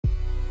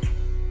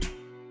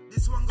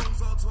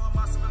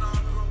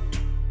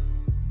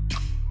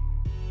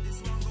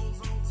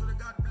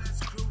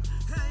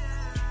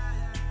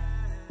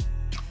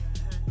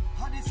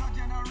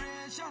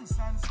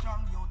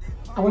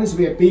I wanted to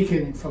be a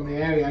beacon from the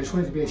area. I just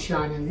wanted to be a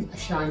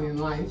shining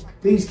light.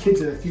 These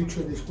kids are the future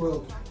of this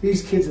world.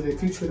 These kids are the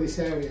future of this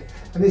area.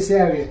 And this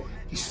area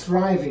is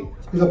thriving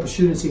with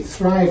opportunity,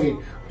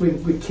 thriving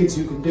with kids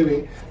who can do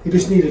it. They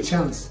just need a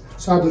chance.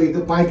 So I believe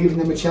that by giving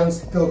them a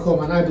chance, they'll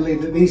come. And I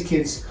believe that these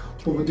kids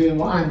will be doing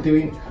what I'm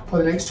doing for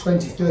the next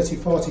 20, 30,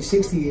 40,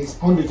 60 years,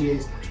 100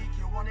 years.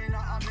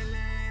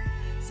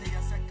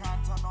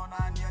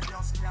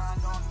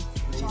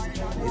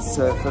 It's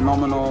a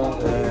phenomenal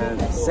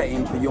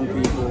setting for young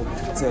people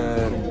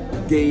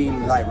to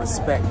gain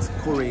respect,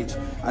 courage,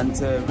 and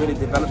to really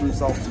develop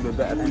themselves to be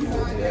better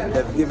people.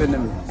 They've given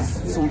them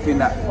something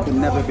that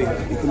can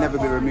never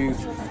be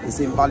removed. It's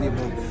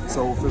invaluable.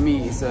 So for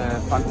me, it's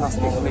a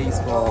fantastic place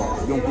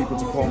for young people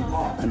to come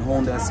and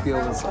hone their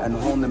skills and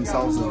hone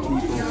themselves as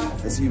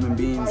people, as human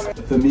beings.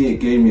 For me, it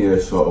gave me a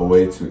sort of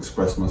way to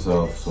express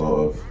myself.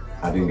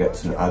 I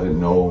didn't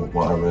know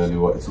what I really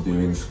wanted to do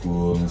in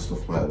school and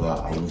stuff like that.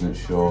 I wasn't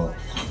sure,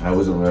 and I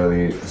wasn't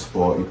really a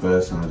sporty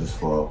person. I just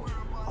thought,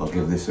 I'll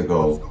give this a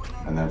go,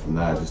 and then from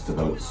there I just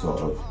developed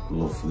sort of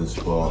love for the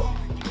sport.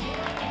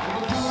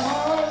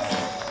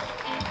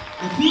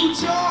 The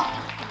future